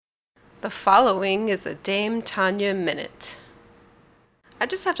The following is a Dame Tanya Minute. I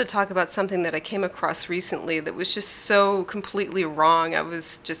just have to talk about something that I came across recently that was just so completely wrong. I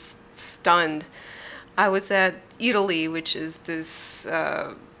was just stunned. I was at Italy, which is this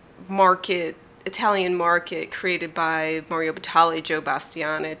Italian market created by Mario Batali, Joe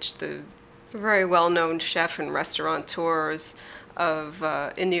Bastianich, the very well-known chef and restaurateurs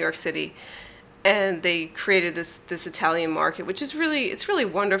in New York City. And they created this Italian market, which is really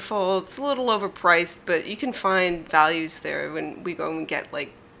wonderful. It's a little overpriced, but you can find values there when we go and get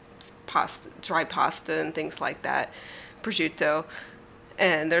like pasta, dry pasta and things like that, prosciutto.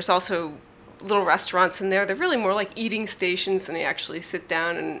 And there's also little restaurants in there. They're really more like eating stations than they actually sit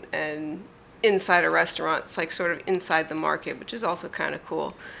down and inside a restaurant. It's like sort of inside the market, which is also kind of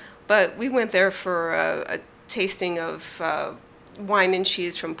cool. But we went there for a tasting of wine and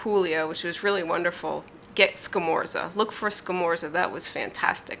cheese from Puglia, which was really wonderful. Get scamorza. Look for scamorza. That was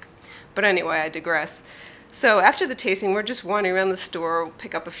fantastic. But anyway, I digress. So after the tasting, we're just wandering around the store,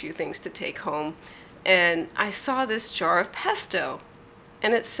 pick up a few things to take home, and I saw this jar of pesto,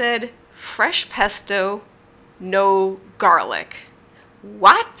 and it said, fresh pesto, no garlic.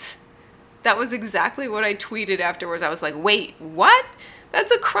 What? That was exactly what I tweeted afterwards. I was like, wait, what?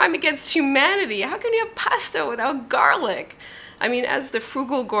 That's a crime against humanity. How can you have pesto without garlic? I mean, as the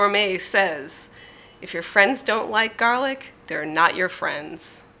frugal gourmet says, if your friends don't like garlic, they're not your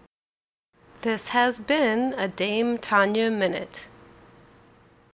friends. This has been a Dame Tanya Minute.